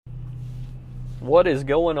What is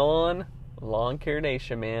going on, Lawn Care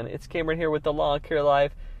Nation, man? It's Cameron here with the Lawn Care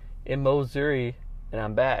Life in Missouri, and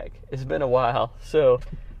I'm back. It's been a while, so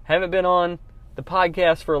haven't been on the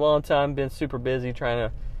podcast for a long time. Been super busy trying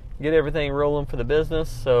to get everything rolling for the business,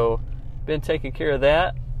 so been taking care of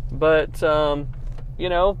that. But,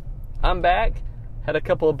 I'm back. Had a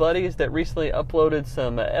couple of buddies that recently uploaded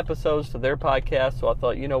some episodes to their podcast, so I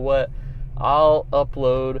thought, you know what, I'll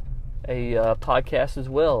upload a podcast as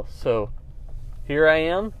well. So here I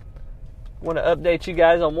am. Want to update you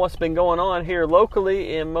guys on what's been going on here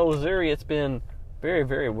locally in Missouri. It's been very,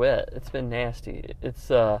 very wet. It's been nasty.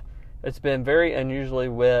 It's been very unusually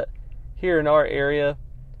wet here in our area.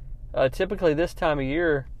 Typically this time of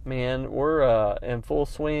year, man, we're in full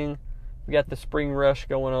swing. We got the spring rush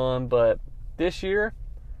going on, but this year,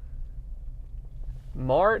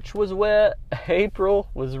 March was wet, April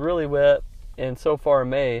was really wet, and so far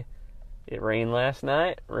May, it rained last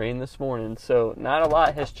night, rained this morning. So not a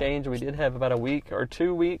lot has changed. We did have about a week or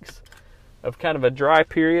 2 weeks of kind of a dry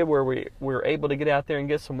period where we were able to get out there and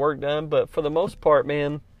get some work done. But for the most part,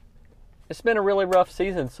 man, it's been a really rough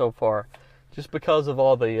season so far just because of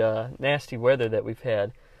all the nasty weather that we've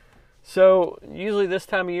had. So usually this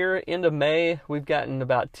time of year, end of May, we've gotten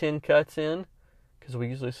about 10 cuts in because we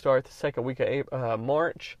usually start the second week of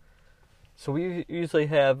March. So we usually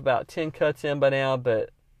have about 10 cuts in by now,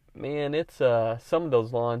 but man, it's some of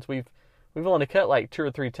those lawns we've only cut like 2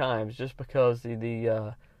 or 3 times just because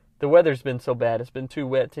the weather's been so bad. It's been too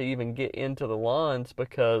wet to even get into the lawns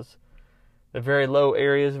because the very low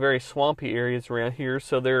areas, very swampy areas around here.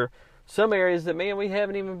 So there are some areas that, man, we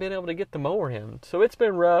haven't even been able to get the mower in. So it's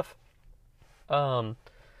been rough, for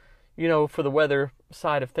the weather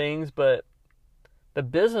side of things. But the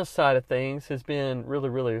business side of things has been really,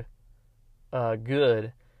 really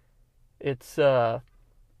good. It's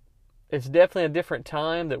definitely a different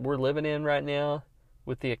time that we're living in right now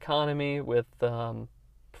with the economy, with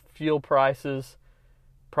fuel prices,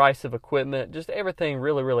 price of equipment, just everything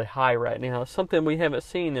really, really high right now. Something we haven't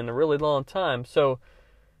seen in a really long time. So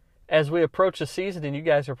as we approach the season, and you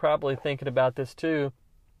guys are probably thinking about this too,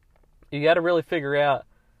 you got to really figure out,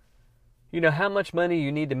 how much money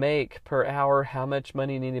you need to make per hour, how much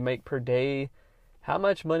money you need to make per day, how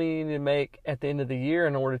much money you need to make at the end of the year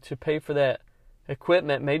in order to pay for that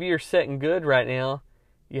equipment. Maybe you're setting good right now.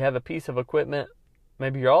 You have a piece of equipment.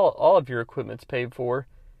 Maybe all of your equipment's paid for,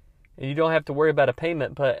 and you don't have to worry about a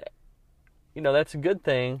payment. But that's a good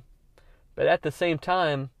thing. But at the same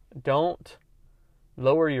time, don't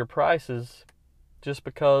lower your prices just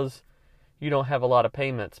because you don't have a lot of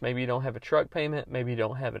payments. Maybe you don't have a truck payment. Maybe you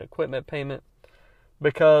don't have an equipment payment.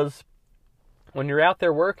 Because when you're out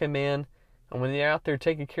there working, man, and when you're out there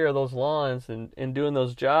taking care of those lawns and doing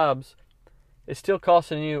those jobs, it's still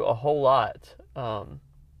costing you a whole lot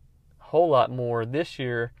more this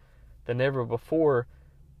year than ever before,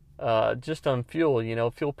 just on fuel.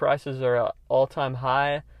 Fuel prices are at all-time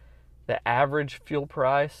high. The average fuel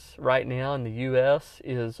price right now in the U.S.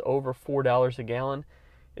 is over $4 a gallon.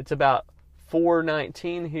 It's about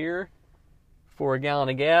 $4.19 here for a gallon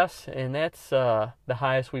of gas, and that's the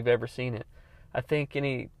highest we've ever seen it. I think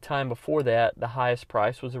any time before that, the highest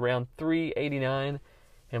price was around $3.89.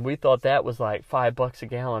 And we thought that was like $5 a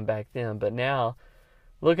gallon back then. But now,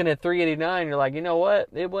 looking at $3.89, you're like, you know what?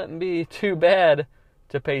 It wouldn't be too bad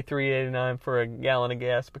to pay $3.89 for a gallon of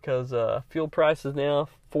gas because fuel prices now,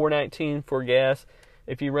 $4.19 for gas.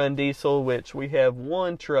 If you run diesel, which we have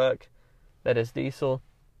one truck that is diesel,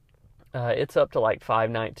 it's up to like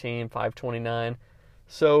 $5.19, $5.29.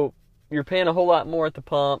 So you're paying a whole lot more at the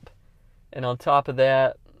pump. And on top of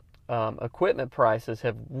that, equipment prices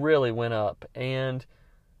have really went up. And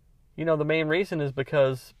the main reason is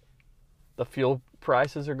because the fuel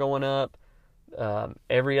prices are going up.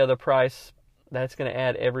 Every other price, that's going to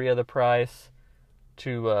add every other price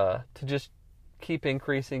to just keep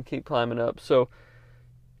increasing, keep climbing up. So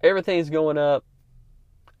everything's going up.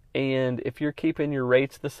 And if you're keeping your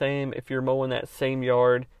rates the same, if you're mowing that same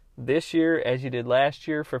yard this year as you did last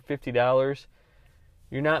year for $50,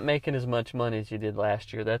 you're not making as much money as you did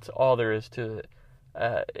last year. That's all there is to it.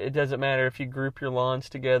 It doesn't matter if you group your lawns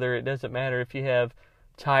together. It doesn't matter if you have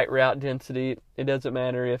tight route density. It doesn't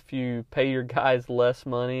matter if you pay your guys less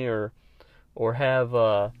money or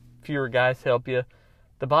have fewer guys help you.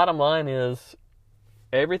 The bottom line is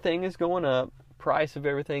everything is going up. Price of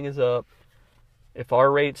everything is up. If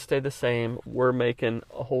our rates stay the same, we're making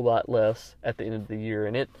a whole lot less at the end of the year.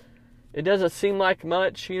 And it doesn't seem like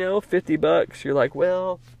much, $50. You're like,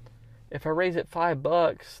 well, if I raise it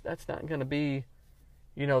 $5, that's not going to be,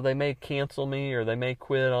 they may cancel me or they may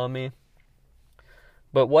quit on me.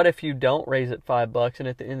 But what if you don't raise it $5 and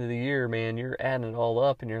at the end of the year, man, you're adding it all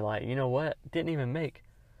up and you're like, you know what? Didn't even make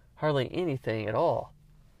hardly anything at all.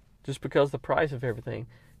 Just because the price of everything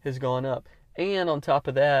has gone up. And on top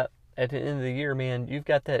of that, at the end of the year, man, you've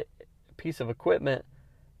got that piece of equipment.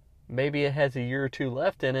 Maybe it has a year or two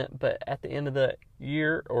left in it, but at the end of the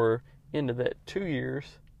year or end of the 2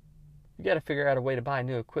 years, you got to figure out a way to buy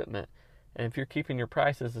new equipment. And if you're keeping your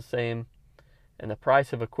prices the same and the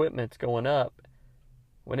price of equipment's going up,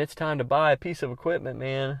 when it's time to buy a piece of equipment,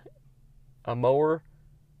 man, a mower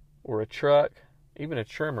or a truck, even a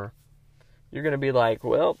trimmer, you're going to be like,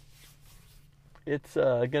 well, it's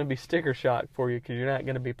going to be sticker shock for you because you're not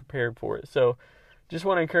going to be prepared for it. So just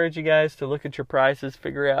want to encourage you guys to look at your prices,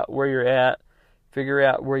 figure out where you're at, figure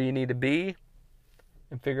out where you need to be,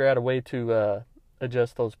 and figure out a way to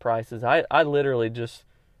adjust those prices. I literally just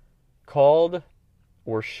called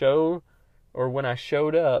or when I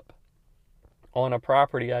showed up on a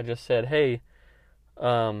property, I just said, hey,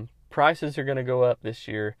 prices are going to go up this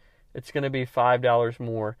year. It's going to be $5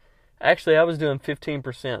 more. Actually, I was doing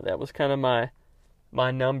 15%. That was kind of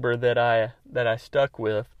my number that I stuck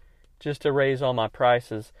with, just to raise all my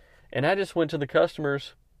prices. And I just went to the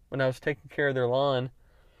customers when I was taking care of their lawn,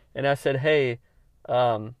 and I said, hey,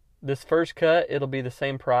 this first cut, it'll be the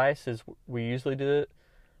same price as we usually do it,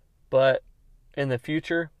 but in the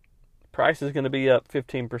future, price is going to be up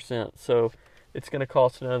 15%. So it's going to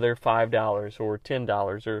cost another $5 or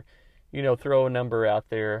 $10 or, throw a number out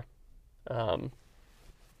there on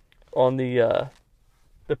the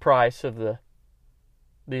price of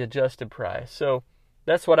the adjusted price. So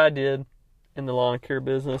that's what I did in the lawn care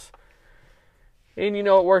business. And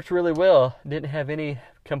it worked really well. Didn't have any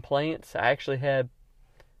complaints. I actually had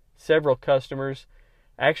several customers.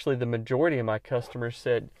 Actually, the majority of my customers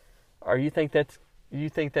said, you think that's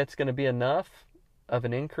going to be enough of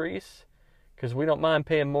an increase? Because we don't mind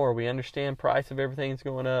paying more. We understand price of everything's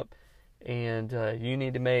going up, and you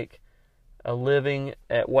need to make a living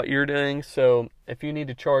at what you're doing. So if you need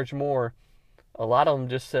to charge more, a lot of them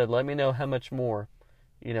just said, let me know how much more.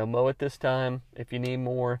 Mow it this time. If you need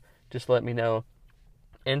more, just let me know.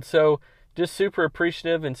 And so just super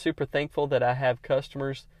appreciative and super thankful that I have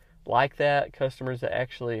customers like that, customers that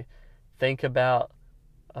actually think about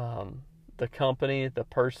the company, the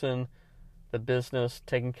person, the business,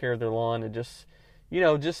 taking care of their lawn, and just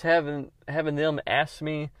having them ask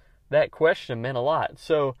me that question meant a lot.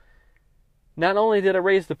 So not only did I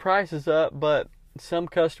raise the prices up, but some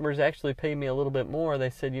customers actually paid me a little bit more.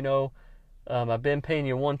 They said, I've been paying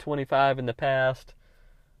you $125 in the past.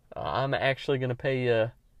 I'm actually going to pay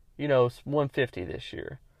you, $150 this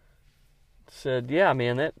year. Said, yeah,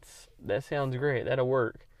 man, that sounds great. That'll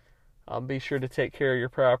work. I'll be sure to take care of your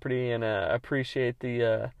property and appreciate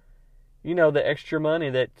the, the extra money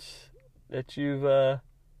that you're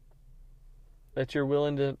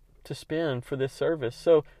willing to spend for this service.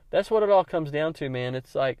 So that's what it all comes down to, man.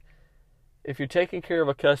 It's like, if you're taking care of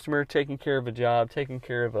a customer, taking care of a job, taking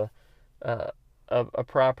care of a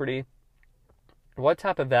property, what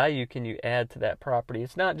type of value can you add to that property?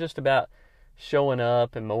 It's not just about showing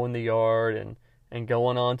up and mowing the yard and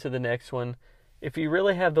going on to the next one. If you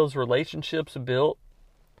really have those relationships built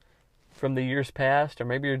from the years past, or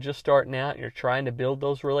maybe you're just starting out and you're trying to build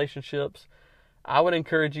those relationships, I would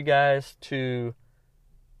encourage you guys to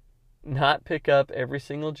not pick up every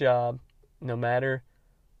single job, no matter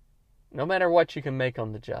what you can make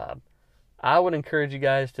on the job. I would encourage you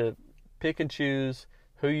guys to pick and choose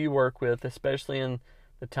who you work with, especially in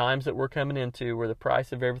the times that we're coming into where the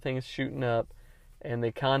price of everything is shooting up and the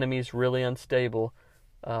economy is really unstable.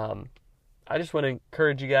 I just want to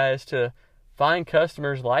encourage you guys to find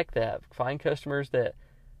customers like that. Find customers that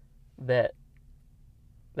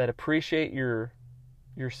appreciate your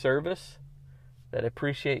service, that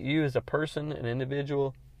appreciate you as a person, an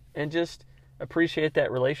individual, and just appreciate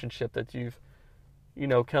that relationship that you've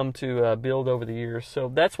come to build over the years.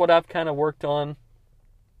 So that's what I've kind of worked on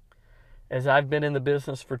as I've been in the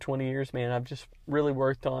business for 20 years, man. I've just really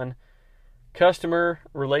worked on customer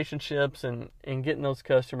relationships and getting those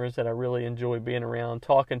customers that I really enjoy being around,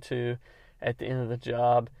 talking to at the end of the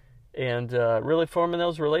job, and really forming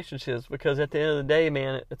those relationships, because at the end of the day,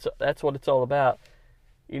 man, that's what it's all about.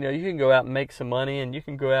 You can go out and make some money, and you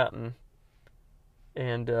can go out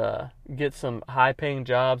and get some high-paying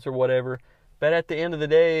jobs or whatever, but at the end of the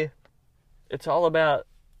day, it's all about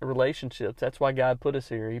relationships. That's why God put us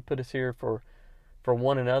here. He put us here for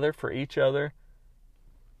one another, for each other.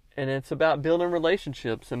 And it's about building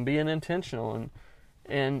relationships and being intentional.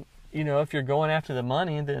 And if you're going after the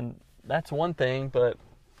money, then that's one thing, but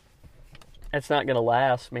it's not going to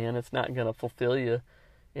last, man. It's not going to fulfill you.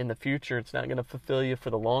 in the future. It's not going to fulfill you for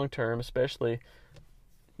the long term, especially,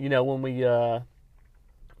 when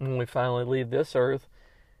we finally leave this earth.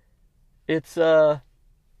 It's,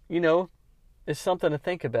 it's something to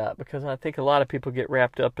think about, because I think a lot of people get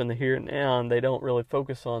wrapped up in the here and now, and they don't really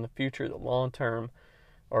focus on the future, the long term,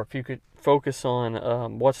 or if you could focus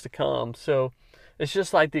on what's to come. So it's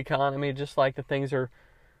just like the economy, just like the things are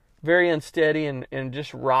very unsteady and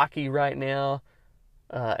just rocky right now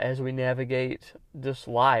as we navigate this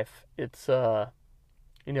life. It's,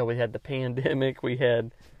 we had the pandemic, we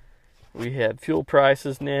had fuel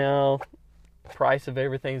prices now, price of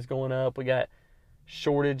everything's going up, we got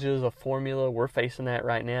shortages of formula. We're facing that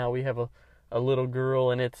right now. We have a little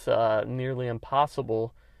girl, and it's nearly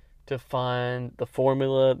impossible to find the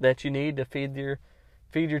formula that you need to feed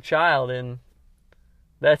your child, and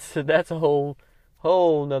that's a whole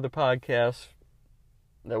another podcast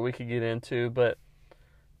that we could get into. But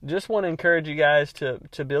just want to encourage you guys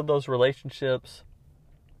to build those relationships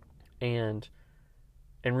and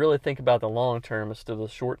really think about the long term instead of the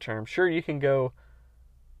short term. Sure, you can go,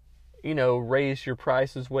 raise your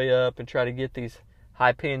prices way up and try to get these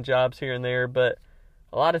high-paying jobs here and there, but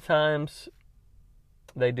a lot of times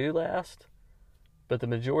they do last, but the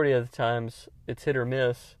majority of the times it's hit or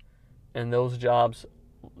miss, and those jobs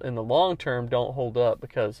in the long term don't hold up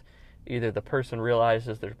because either the person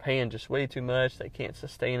realizes they're paying just way too much, they can't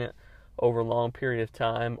sustain it over a long period of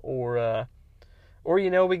time, or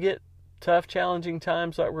we get tough, challenging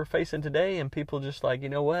times like we're facing today, and people just like, you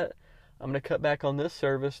know what, I'm going to cut back on this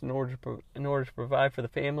service in order to provide for the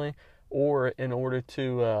family, or in order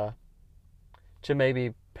to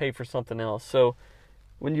maybe pay for something else. So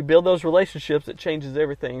when you build those relationships, it changes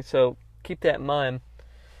everything. So keep that in mind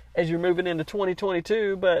as you're moving into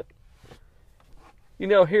 2022. But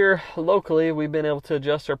here locally, we've been able to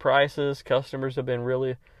adjust our prices. Customers have been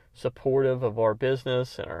really supportive of our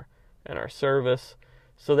business and our service.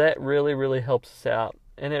 So that really, really helps us out,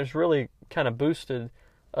 and it's really kind of boosted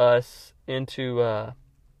us into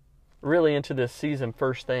this season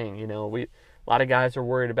first thing. A lot of guys are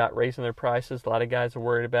worried about raising their prices. A lot of guys are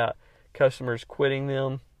worried about customers quitting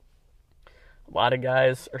them. A lot of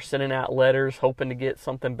guys are sending out letters hoping to get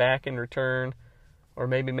something back in return, or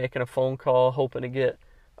maybe making a phone call hoping to get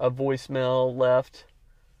a voicemail left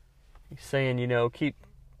saying,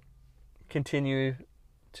 continue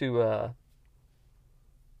to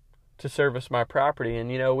service my property. And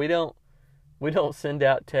we don't send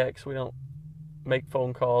out texts, we don't make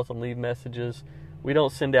phone calls and leave messages, we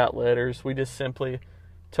don't send out letters. We just simply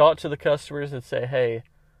talk to the customers and say, hey,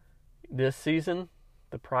 this season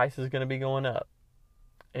the price is going to be going up.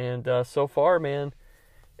 And so far, man,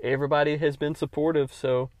 everybody has been supportive,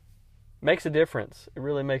 so it makes a difference. It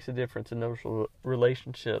really makes a difference in those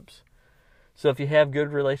relationships. So if you have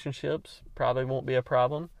good relationships, probably won't be a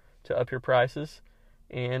problem to up your prices.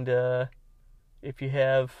 And if you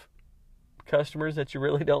have customers that you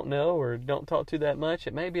really don't know or don't talk to that much,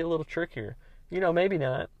 it may be a little trickier. Maybe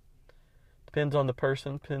not. Depends on the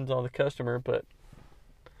person, depends on the customer, but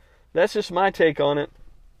that's just my take on it.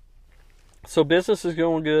 So business is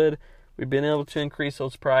going good. We've been able to increase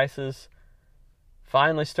those prices.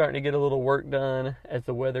 Finally starting to get a little work done as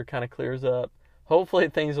the weather kind of clears up. Hopefully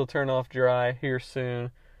things will turn off dry here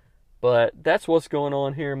soon. But that's what's going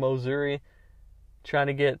on here in Missouri. Trying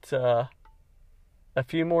to get a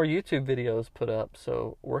few more YouTube videos put up.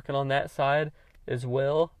 So working on that side as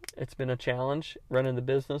well. It's been a challenge running the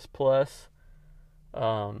business, plus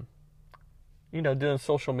doing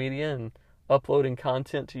social media and uploading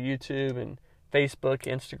content to YouTube and Facebook,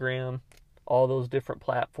 Instagram, all those different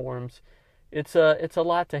platforms. It's a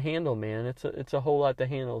lot to handle, man. It's a whole lot to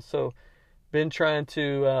handle. So been trying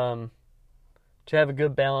to have a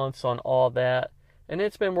good balance on all that, and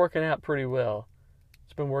it's been working out pretty well.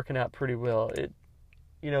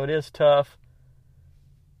 It is tough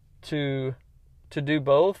to do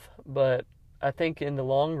both, but I think in the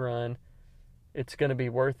long run, it's going to be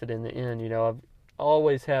worth it in the end. I've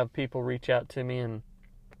always have people reach out to me and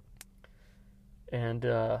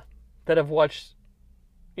that have watched,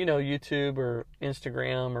 YouTube or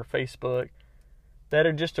Instagram or Facebook, that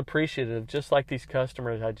are just appreciative, just like these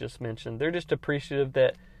customers I just mentioned. They're just appreciative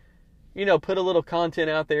that, put a little content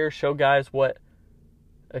out there, show guys what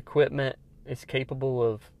equipment is capable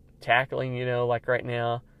of tackling. Like right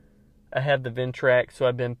now, I have the Ventrac, so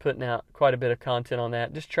I've been putting out quite a bit of content on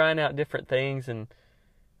that, just trying out different things and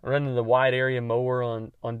running the wide area mower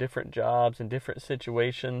on different jobs and different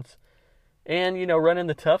situations. And, running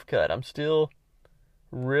the Tough Cut. I'm still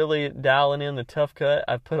really dialing in the Tough Cut.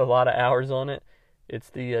 I've put a lot of hours on it. It's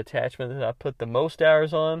the attachment that I put the most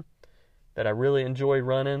hours on, that I really enjoy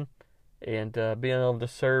running. and being able to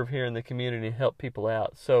serve here in the community and help people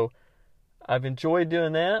out. So I've enjoyed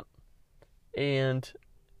doing that, and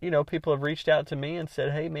people have reached out to me and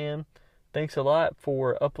said, hey man, thanks a lot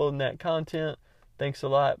for uploading that content. Thanks a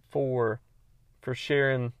lot for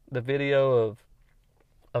sharing the video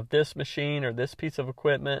of this machine or this piece of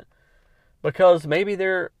equipment, because maybe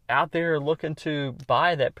they're out there looking to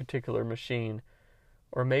buy that particular machine,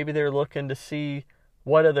 or maybe they're looking to see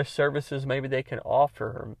what other services maybe they can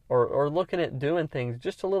offer, or looking at doing things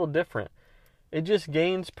just a little different. It just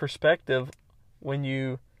gains perspective when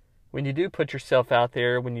you do put yourself out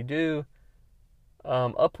there, when you do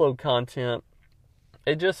upload content.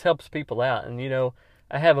 It just helps people out. And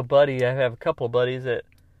I have a couple of buddies that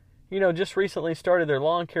just recently started their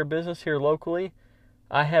lawn care business here locally.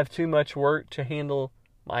 I have too much work to handle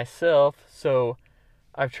myself, so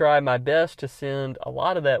I've tried my best to send a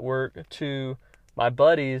lot of that work to my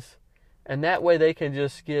buddies, and that way they can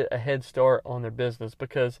just get a head start on their business,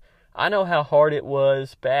 because I know how hard it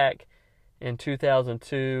was back in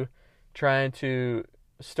 2002 trying to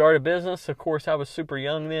start a business. Of course, I was super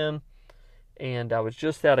young then, and I was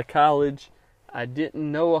just out of college. I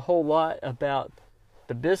didn't know a whole lot about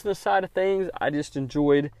the business side of things. I just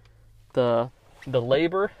enjoyed the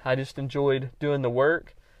labor. I just enjoyed doing the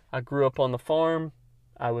work. I grew up on the farm.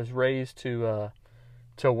 I was raised to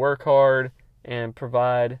work hard and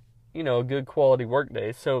provide, a good quality work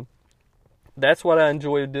day. So that's what I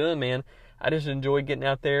enjoy doing, man. I just enjoy getting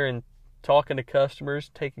out there and talking to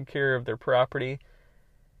customers, taking care of their property.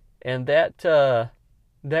 And that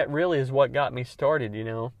really is what got me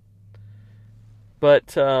started,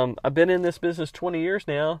 But I've been in this business 20 years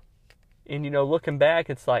now. And, looking back,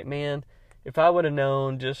 it's like, man, if I would have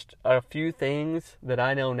known just a few things that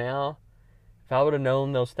I know now, if I would have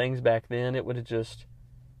known those things back then, it would have just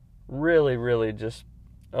really, really just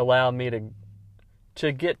allowed me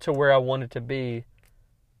to get to where I wanted to be,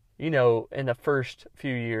 in the first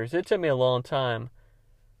few years. It took me a long time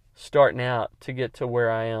starting out to get to where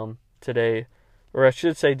I am today. Or I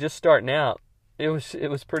should say, just starting out, it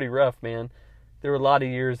was pretty rough, man. There were a lot of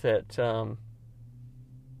years that, I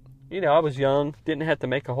was young, didn't have to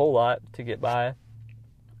make a whole lot to get by.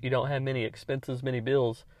 You don't have many expenses, many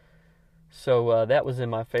bills. So that was in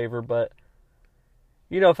my favor. But,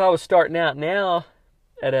 if I was starting out now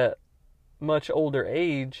at a much older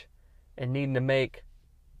age and needing to make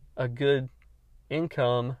a good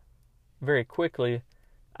income very quickly,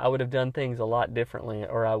 I would have done things a lot differently,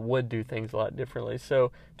 or I would do things a lot differently.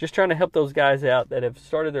 So just trying to help those guys out that have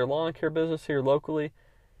started their lawn care business here locally,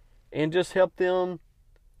 and just help them,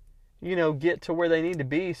 get to where they need to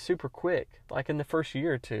be super quick, like in the first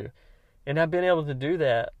year or two. And I've been able to do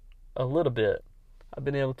that a little bit. I've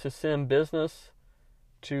been able to send business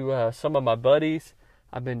to some of my buddies.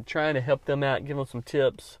 I've been trying to help them out, give them some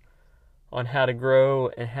tips on how to grow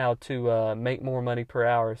and how to make more money per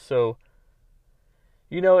hour. So,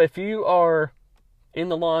 if you are in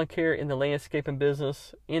the lawn care, in the landscaping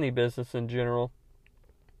business, any business in general,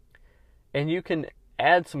 and you can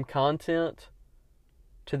add some content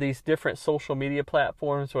to these different social media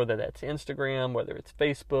platforms, whether that's Instagram, whether it's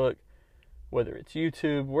Facebook, whether it's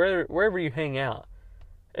YouTube, wherever you hang out.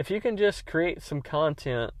 If you can just create some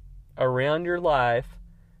content around your life,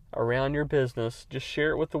 around your business, just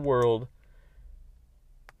share it with the world.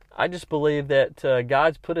 I just believe that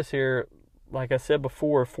God's put us here, like I said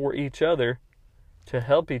before, for each other, to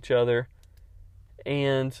help each other.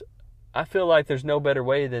 And I feel like there's no better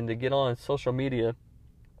way than to get on social media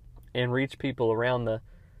and reach people around the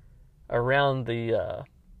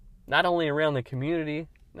not only around the community,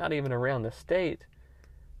 not even around the state,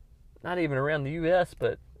 not even around the U.S.,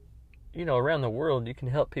 but, around the world. You can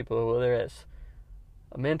help people, whether it's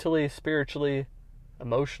mentally, spiritually,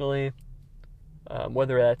 emotionally,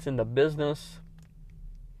 whether that's in the business.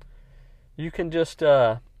 You can just,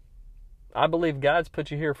 I believe God's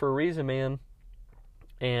put you here for a reason, man.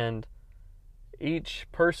 And each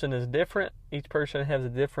person is different. Each person has a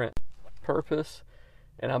different purpose.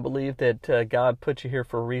 And I believe that God put you here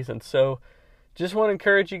for a reason. So just want to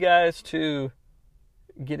encourage you guys to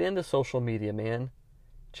get into social media, man.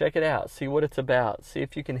 Check it out. See what it's about. See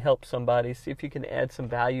if you can help somebody. See if you can add some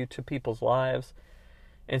value to people's lives.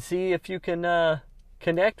 And see if you can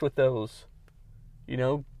connect with those.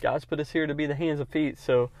 God's put us here to be the hands and feet.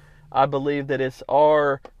 So I believe that it's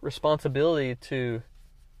our responsibility to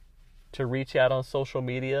reach out on social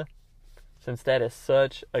media, since that is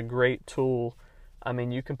such a great tool. I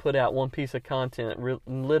mean, you can put out one piece of content,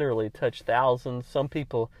 literally touch thousands. Some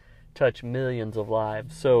people touch millions of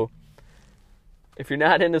lives. So if you're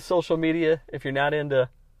not into social media, if you're not into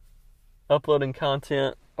uploading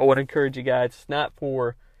content, I would encourage you guys. It's not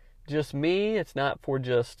for just me. It's not for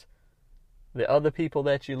just the other people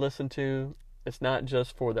that you listen to. It's not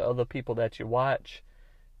just for the other people that you watch.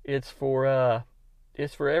 It's for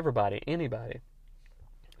everybody, anybody.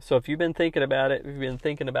 So if you've been thinking about it, if you've been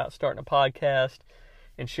thinking about starting a podcast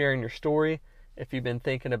and sharing your story, if you've been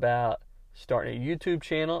thinking about starting a YouTube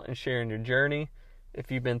channel and sharing your journey, if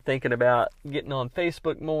you've been thinking about getting on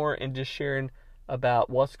Facebook more and just sharing about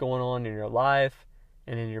what's going on in your life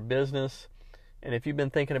and in your business, and if you've been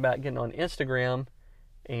thinking about getting on Instagram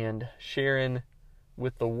and sharing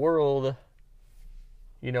with the world,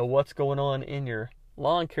 what's going on in your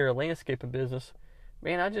lawn care, landscaping business,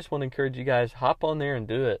 man, I just want to encourage you guys, hop on there and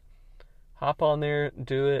do it. Hop on there,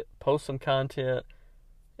 do it, post some content,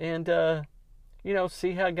 and,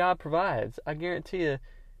 see how God provides. I guarantee you,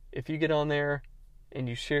 if you get on there and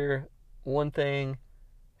you share one thing,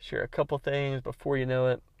 share a couple things, before you know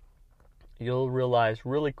it, you'll realize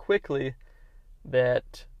really quickly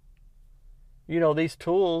that, these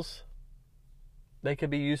tools, they could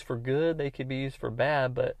be used for good, they could be used for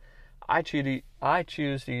bad, but I choose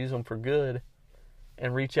to use them for good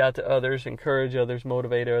and reach out to others, encourage others,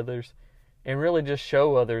 motivate others, and really just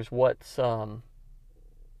show others what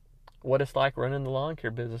it's like running the lawn care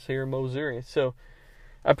business here in Missouri. So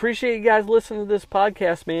I appreciate you guys listening to this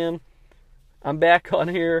podcast, man. I'm back on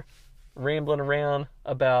here rambling around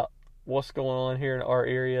about what's going on here in our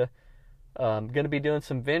area. I'm going to be doing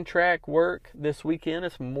some Ventrac work this weekend.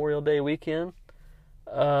 It's Memorial Day weekend.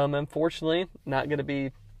 Unfortunately, not going to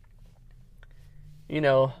be,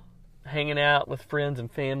 hanging out with friends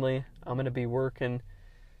and family. I'm going to be working,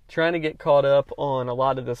 trying to get caught up on a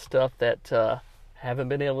lot of the stuff that haven't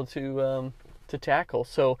been able to tackle.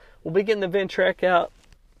 So we'll be getting the Ventrac out,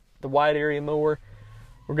 the wide area mower.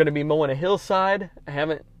 We're going to be mowing a hillside. I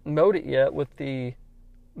haven't mowed it yet with the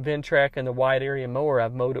Ventrac and the wide area mower.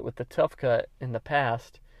 I've mowed it with the Tough Cut in the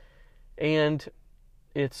past. And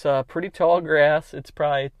it's pretty tall grass. It's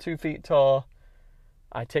probably 2 feet tall.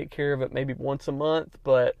 I take care of it maybe once a month,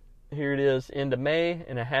 but here it is, end of May,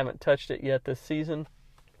 and I haven't touched it yet this season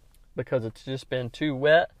because it's just been too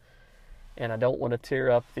wet, and I don't want to tear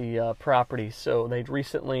up the property. So they'd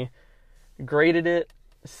recently graded it,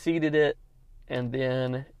 seeded it, and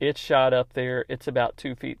then it shot up there. It's about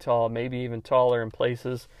 2 feet tall, maybe even taller in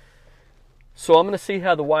places. So I'm going to see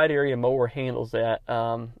how the wide area mower handles that.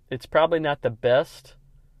 It's probably not the best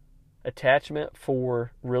attachment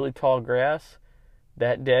for really tall grass.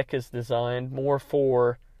 That deck is designed more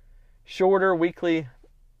for shorter, weekly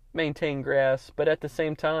maintained grass, but at the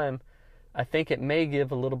same time, I think it may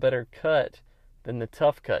give a little better cut than the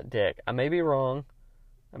Tough Cut deck. I may be wrong,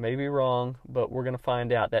 but we're going to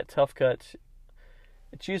find out. That Tough Cut,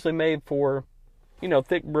 it's usually made for,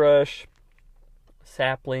 thick brush,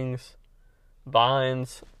 saplings,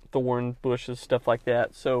 vines, thorn bushes, stuff like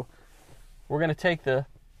that. So we're going to take the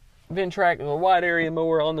Ventrac, the wide area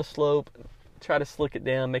mower on the slope, try to slick it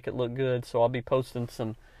down, make it look good. So I'll be posting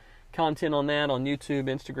some content on that on YouTube,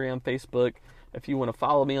 Instagram, Facebook. If you want to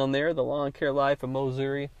follow me on there, The Lawn Care Life of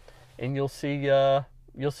Missouri, and you'll see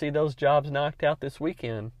those jobs knocked out this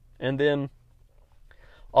weekend. And then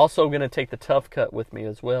also going to take the Tough Cut with me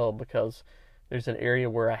as well, because there's an area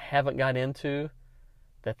where I haven't got into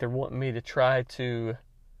that they're wanting me to try to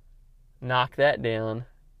knock that down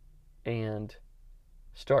and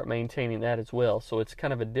start maintaining that as well. So it's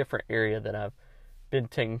kind of a different area that I've been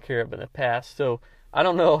taking care of in the past. So I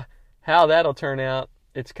don't know how that'll turn out.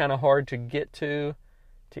 It's kind of hard to get to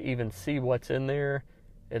even see what's in there.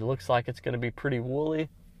 It looks like it's going to be pretty woolly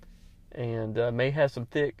and may have some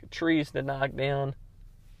thick trees to knock down.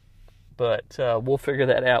 But we'll figure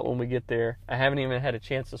that out when we get there. I haven't even had a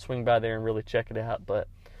chance to swing by there and really check it out, but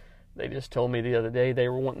they just told me the other day they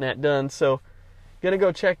were wanting that done. So going to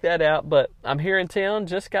go check that out. But I'm here in town,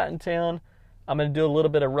 just got in town. I'm going to do a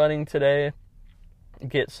little bit of running today,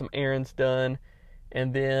 get some errands done.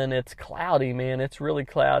 And then it's cloudy, man. It's really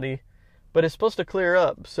cloudy. But it's supposed to clear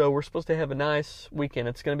up. So we're supposed to have a nice weekend.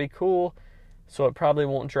 It's going to be cool. So it probably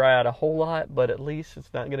won't dry out a whole lot. But at least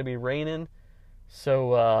it's not going to be raining.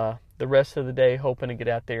 So the rest of the day, hoping to get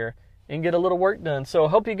out there and get a little work done. So I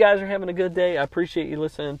hope you guys are having a good day. I appreciate you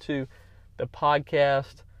listening to the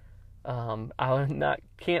podcast. I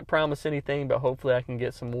can't promise anything, but hopefully I can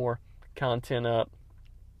get some more content up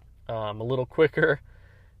a little quicker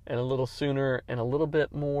and a little sooner and a little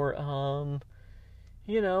bit more, a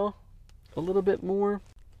little bit more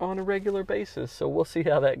on a regular basis. So we'll see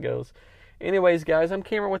how that goes. Anyways, guys, I'm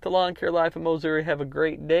Cameron with the Lawn Care Life of Missouri. Have a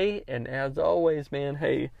great day. And as always, man,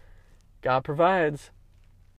 hey, God provides.